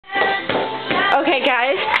Okay,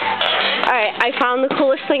 guys. Alright, I found the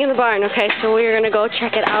coolest thing in the barn, okay? So we're gonna go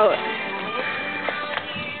check it out.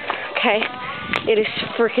 Okay. It is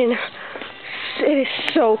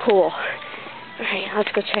so cool. Alright,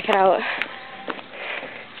 let's go check it out.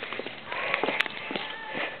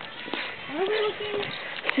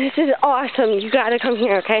 This is awesome. You gotta come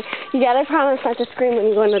here, okay? You gotta promise not to scream when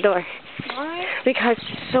you go in the door. Why? Because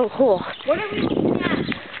it's so cool. What are we looking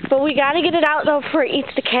at? But we gotta get it out though before it eats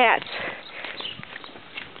the cats.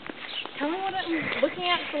 Tell me what I'm looking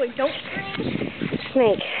at so I don't scream.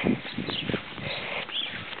 Snake.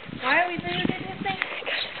 Why are we videotaping this thing?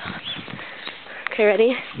 Because it's awesome. Okay,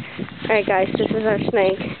 ready? Alright guys, this is our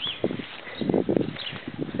snake.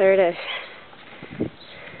 There it is.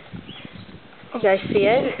 You guys see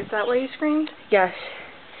it? Is that why you screamed? Yes.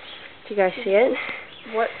 Do you guys see it?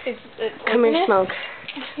 What is it? Come here, Smoke.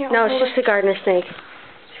 No, it's just a gardener snake.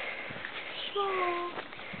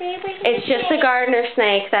 It's just a gardener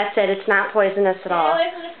snake. That's it. It's not poisonous at all.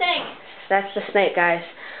 That's the snake, guys.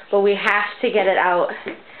 But we have to get it out,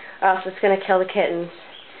 or else it's going to kill the kittens.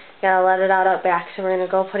 Gotta let it out back, so we're going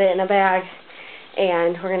to go put it in a bag,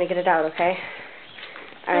 and we're going to get it out, okay?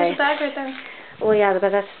 There's a bag right there. Well, yeah,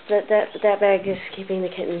 but that bag is keeping the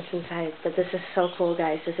kittens inside. But this is so cool,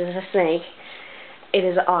 guys. This is a snake. It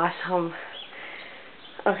is awesome.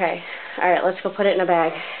 Okay. Alright, let's go put it in a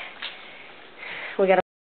bag.